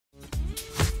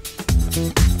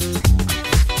What's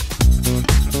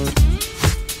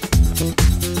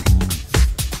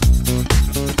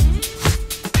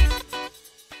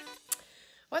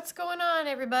going on,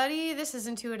 everybody? This is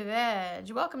Intuitive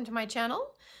Edge. Welcome to my channel,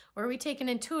 where we take an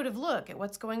intuitive look at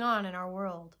what's going on in our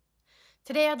world.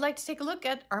 Today, I'd like to take a look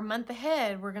at our month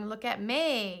ahead. We're going to look at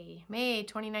May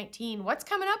 2019. What's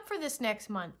coming up for this next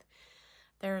month?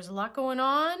 There's a lot going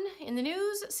on in the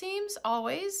news, it seems,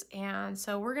 always, and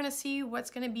so we're going to see what's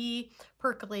going to be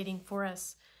percolating for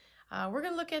us. We're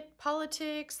going to look at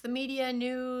politics, the media,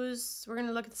 news. We're going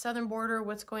to look at the southern border,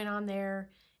 what's going on there,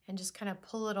 and just kind of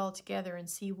pull it all together and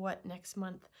see what next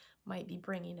month might be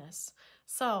bringing us.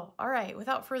 So, all right,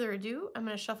 without further ado, I'm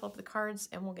going to shuffle up the cards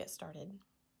and we'll get started.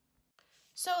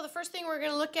 So the first thing we're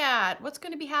going to look at, what's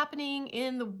going to be happening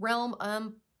in the realm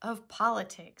of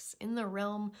politics, in the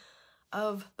realm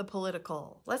of the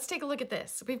political. Let's take a look at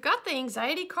this. We've got the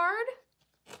anxiety card.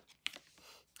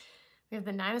 We have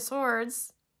the Nine of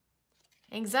Swords,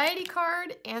 anxiety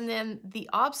card, and then the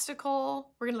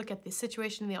obstacle. We're going to look at the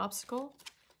situation and the obstacle.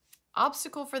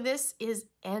 Obstacle for this is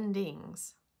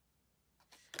endings.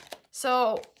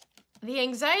 So the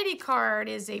anxiety card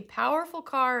is a powerful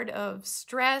card of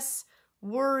stress,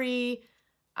 worry,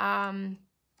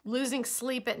 losing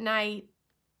sleep at night,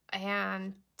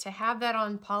 and to have that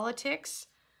on politics,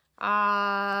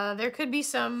 there could be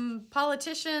some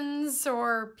politicians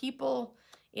or people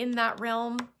in that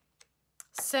realm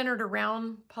centered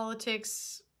around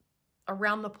politics,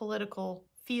 around the political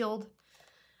field.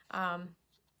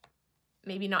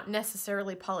 Maybe not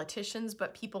necessarily politicians,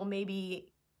 but people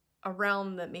maybe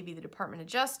around maybe the Department of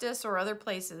Justice or other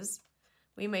places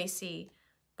we may see.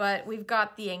 But we've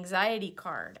got the anxiety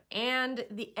card and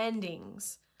the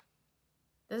endings.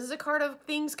 This is a card of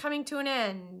things coming to an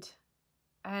end.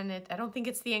 And I don't think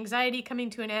it's the anxiety coming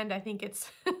to an end. I think it's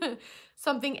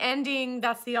something ending.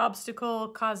 That's the obstacle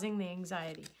causing the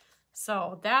anxiety.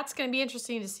 So that's going to be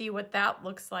interesting to see what that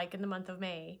looks like in the month of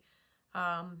May.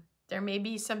 There may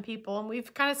be some people, and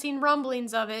we've kind of seen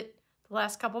rumblings of it the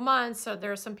last couple months. So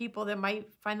there are some people that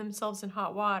might find themselves in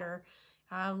hot water.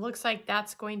 Looks like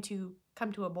that's going to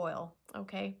come to a boil.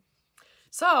 Okay.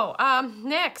 So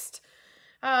next.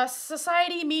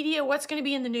 Society, media, what's going to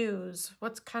be in the news?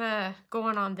 What's kind of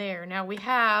going on there? Now we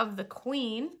have the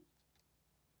Queen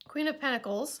of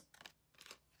Pentacles.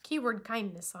 Keyword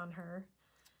kindness on her.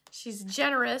 She's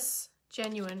generous,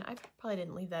 genuine. I probably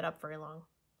didn't leave that up very long.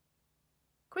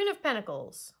 Queen of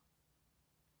Pentacles.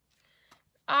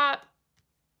 Now,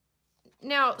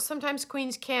 sometimes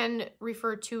queens can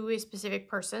refer to a specific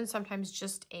person, sometimes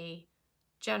just a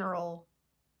general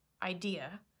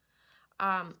idea.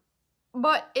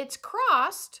 But it's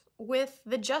crossed with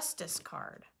the Justice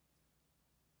card.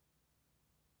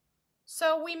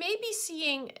 So we may be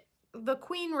seeing the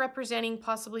Queen representing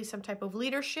possibly some type of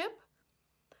leadership,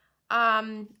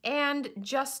 and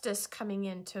justice coming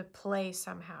into play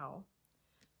somehow.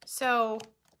 So,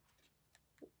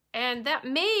 and that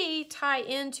may tie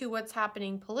into what's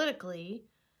happening politically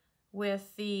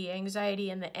with the anxiety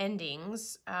and the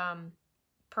endings.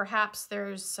 Perhaps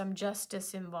there's some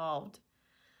justice involved.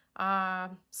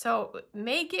 So it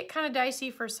may get kind of dicey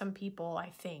for some people, I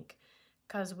think,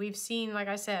 because we've seen, like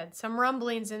I said, some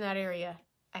rumblings in that area,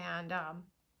 and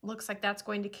looks like that's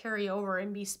going to carry over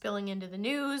and be spilling into the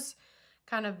news,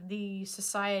 kind of the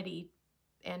society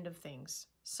end of things.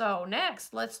 So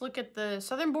next, let's look at the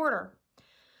southern border.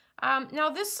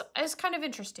 Now this is kind of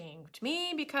interesting to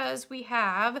me because we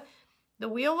have the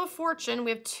Wheel of Fortune.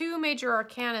 We have two major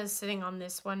arcanas sitting on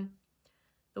this one.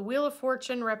 The Wheel of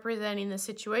Fortune representing the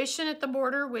situation at the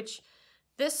border, which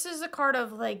this is a card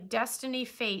of like destiny,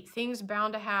 fate, things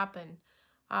bound to happen.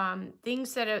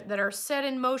 Things that are set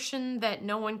in motion that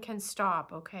no one can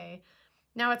stop, okay?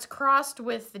 Now it's crossed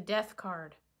with the Death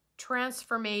card.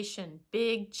 Transformation,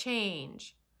 big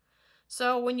change.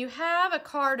 So when you have a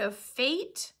card of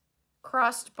fate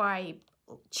crossed by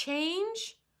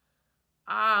change,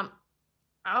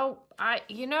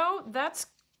 you know, that's...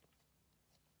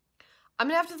 I'm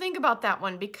going to have to think about that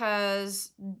one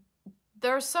because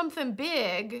there's something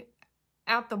big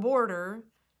at the border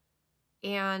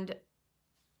and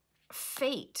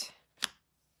fate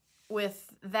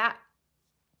with that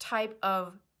type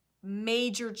of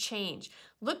major change.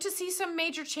 Look to see some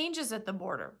major changes at the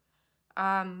border.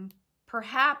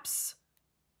 Perhaps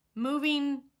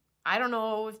moving, I don't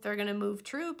know if they're going to move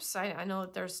troops. I know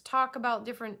that there's talk about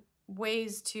different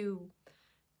ways to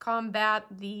combat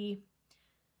the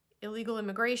illegal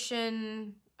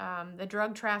immigration, the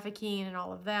drug trafficking and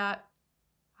all of that.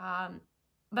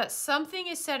 But something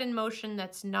is set in motion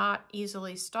that's not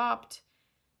easily stopped,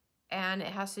 and it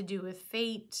has to do with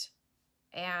fate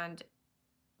and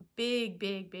big,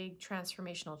 big, big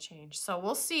transformational change. So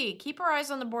we'll see. Keep our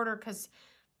eyes on the border because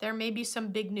there may be some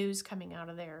big news coming out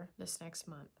of there this next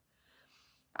month.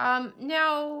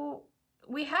 Now,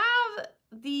 we have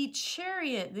the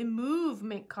Chariot, the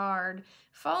movement card,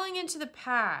 falling into the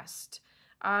past.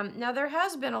 Now, there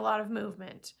has been a lot of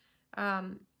movement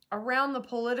around the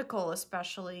political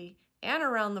especially, and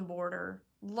around the border.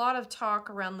 A lot of talk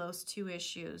around those two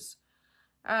issues.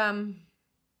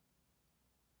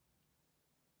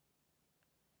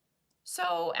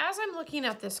 So as I'm looking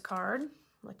at this card,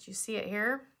 let you see it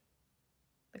here,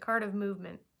 the card of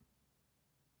movement.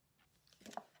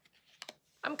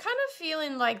 I'm kind of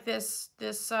feeling like this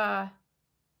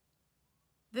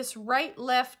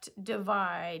right-left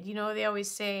divide. You know, they always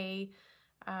say,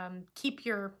 keep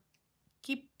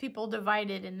people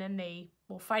divided, and then they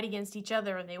will fight against each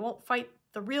other, and they won't fight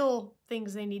the real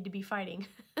things they need to be fighting.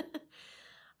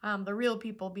 The real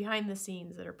people behind the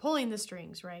scenes that are pulling the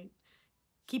strings, right?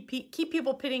 Keep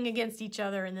people pitting against each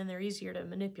other, and then they're easier to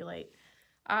manipulate.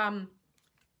 I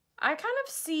kind of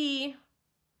see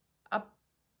a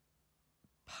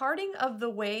parting of the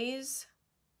ways.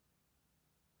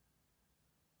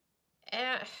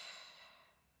 I'm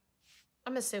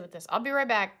gonna stay with this. I'll be right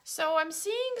back. So I'm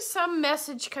seeing some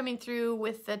message coming through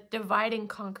with the divide and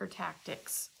conquer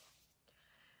tactics.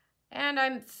 And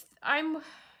I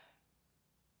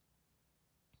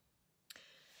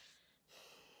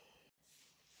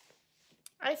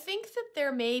think that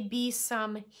there may be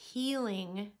some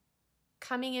healing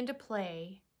coming into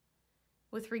play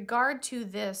with regard to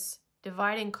this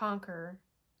divide and conquer,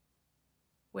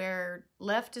 where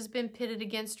left has been pitted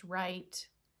against right,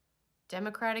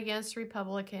 Democrat against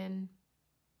Republican.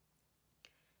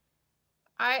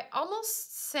 I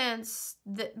almost sense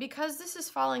that because this is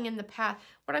falling in the path,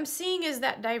 what I'm seeing is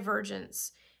that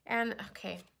divergence. And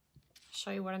okay, I'll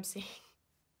show you what I'm seeing.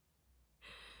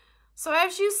 So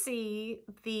as you see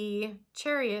the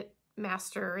Chariot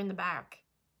master in the back,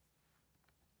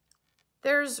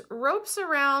 there's ropes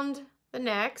around the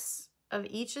necks of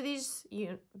each of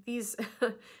these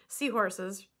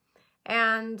seahorses,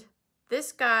 and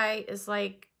this guy is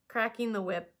like cracking the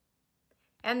whip,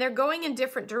 and they're going in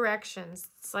different directions.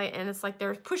 It's like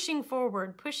they're pushing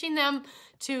forward, pushing them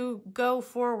to go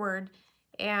forward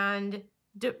and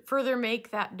further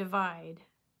make that divide.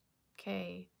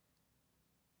 Okay.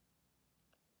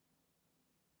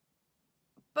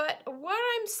 But what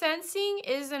I'm sensing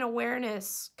is an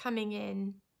awareness coming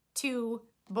in to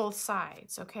both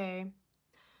sides, okay?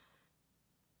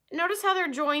 Notice how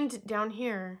they're joined down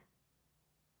here.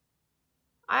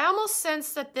 I almost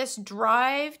sense that this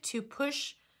drive to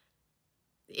push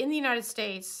in the United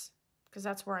States, because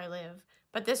that's where I live,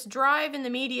 but this drive in the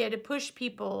media to push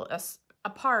people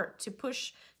apart,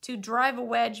 to drive a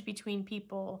wedge between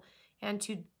people, and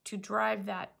to drive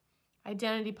that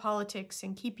identity politics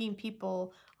and keeping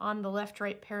people on the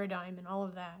left-right paradigm and all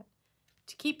of that,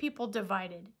 to keep people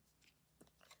divided.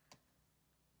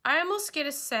 I almost get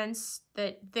a sense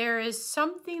that there is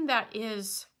something that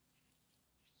is,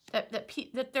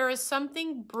 that there is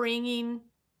something bringing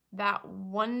that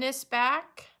oneness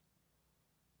back.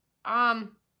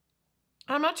 I'm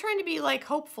not trying to be like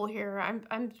hopeful here.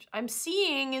 I'm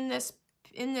seeing in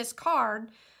this card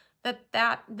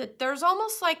that there's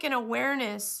almost like an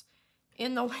awareness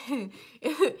in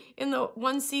the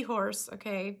one seahorse,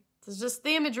 okay? This is just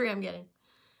the imagery I'm getting,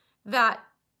 that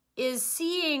is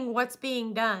seeing what's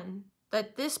being done,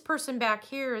 that this person back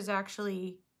here is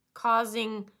actually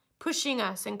pushing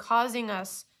us and causing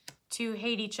us to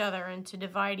hate each other and to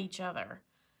divide each other.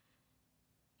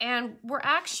 And we're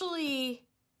actually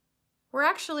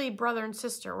brother and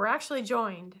sister. We're actually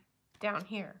joined down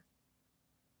here.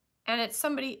 And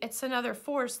it's another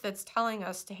force that's telling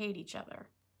us to hate each other.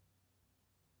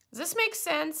 Does this make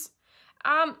sense?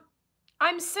 I'm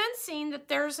sensing that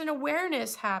there's an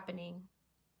awareness happening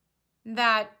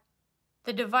that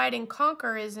the divide and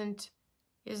conquer isn't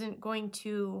going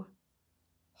to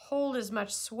hold as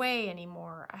much sway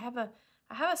anymore. I have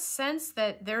a sense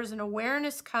that there's an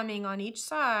awareness coming on each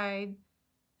side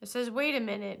that says, wait a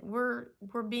minute, we're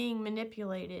being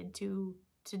manipulated to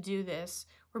do this.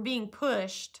 We're being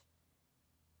pushed,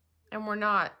 and we're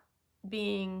not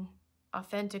being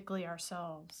authentically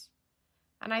ourselves.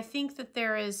 And I think that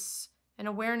there is an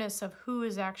awareness of who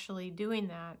is actually doing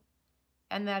that,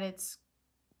 and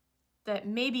that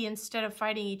maybe instead of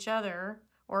fighting each other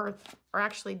or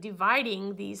actually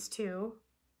dividing these two,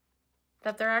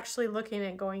 that they're actually looking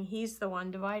at going, he's the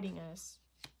one dividing us.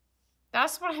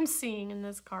 That's what I'm seeing in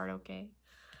this card, okay?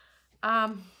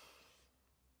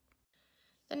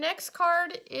 The next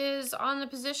card is on the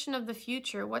position of the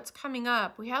future. What's coming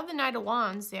up? We have the Knight of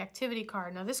Wands, the activity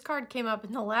card. Now, this card came up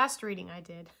in the last reading I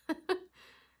did.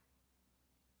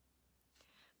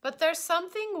 But there's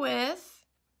something with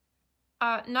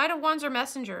Knight of Wands or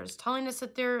messengers telling us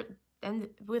that there, and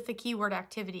with the keyword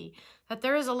activity, that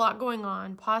there is a lot going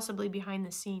on, possibly behind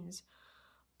the scenes.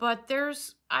 But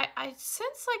there's, I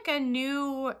sense like a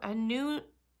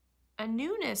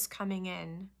newness coming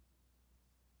in.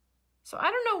 So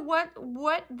I don't know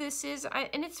what this is,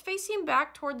 and it's facing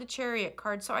back toward the Chariot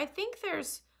card. So I think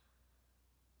there's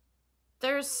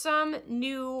some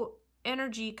new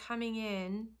energy coming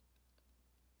in.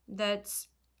 That's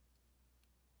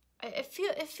it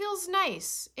feels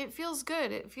nice. It feels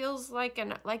good. It feels like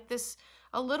a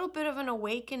little bit of an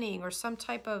awakening or some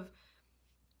type of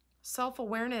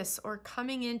self-awareness or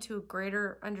coming into a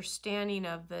greater understanding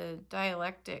of the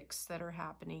dialectics that are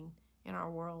happening in our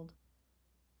world.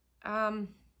 And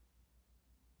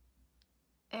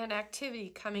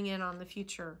activity coming in on the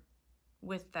future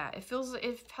with that. It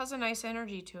has a nice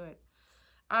energy to it.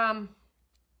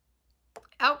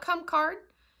 Outcome card.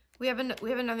 We have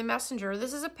another messenger.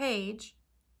 This is a page.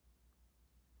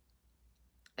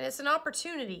 And it's an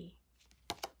opportunity.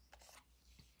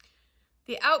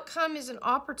 The outcome is an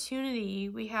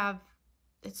opportunity.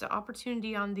 It's an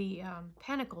opportunity on the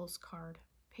Pentacles card.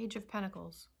 Page of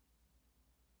Pentacles.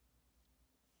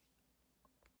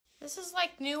 This is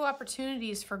like new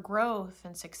opportunities for growth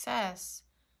and success.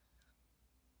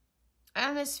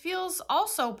 And this feels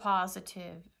also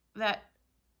positive, that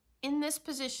in this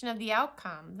position of the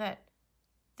outcome, that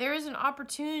there is an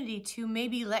opportunity to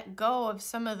maybe let go of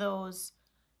some of those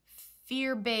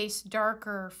fear-based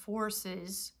darker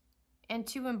forces and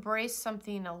to embrace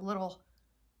something a little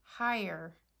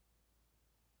higher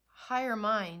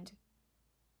mind.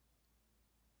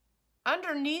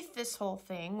 Underneath this whole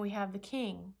thing, we have the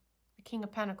King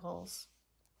of Pentacles.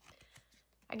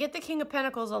 I get the King of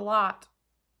Pentacles a lot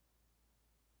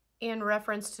in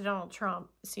reference to Donald Trump.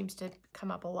 It seems to come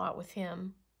up a lot with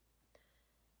him.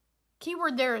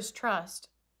 Keyword there is trust.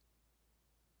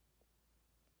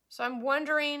 So I'm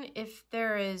wondering if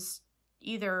there is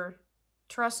either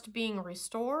trust being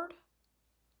restored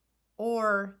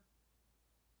or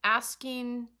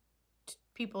asking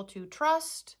people to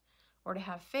trust or to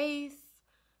have faith.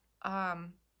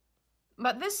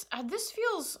 But this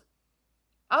feels,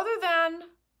 other than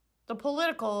the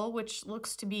political, which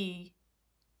looks to be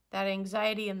that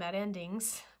anxiety and that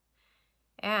endings,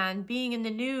 and being in the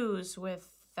news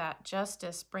with that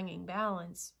justice bringing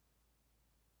balance,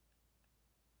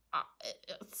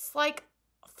 it's like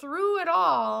through it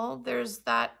all, there's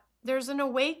an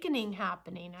awakening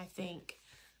happening, I think.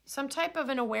 Some type of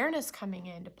an awareness coming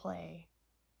into play.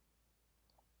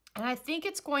 And I think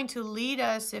it's going to lead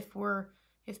us, if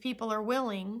people are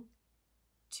willing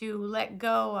to let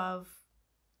go of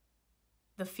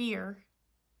the fear.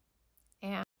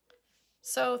 And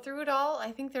so through it all,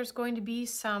 I think there's going to be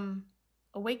some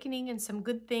awakening and some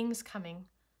good things coming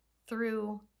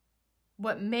through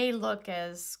what may look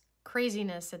as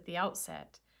craziness at the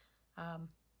outset.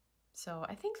 So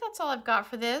I think that's all I've got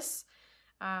for this.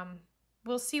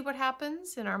 We'll see what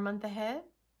happens in our month ahead.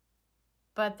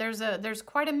 But there's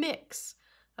quite a mix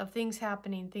of things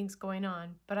happening, things going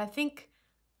on. But I think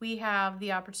we have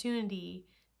the opportunity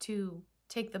to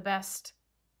take the best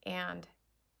and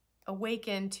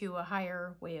awaken to a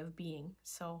higher way of being.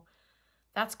 So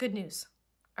that's good news.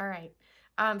 All right.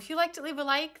 If you liked it, leave a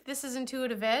like. This is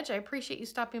Intuitive Edge. I appreciate you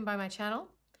stopping by my channel.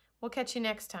 We'll catch you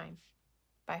next time.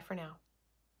 Bye for now.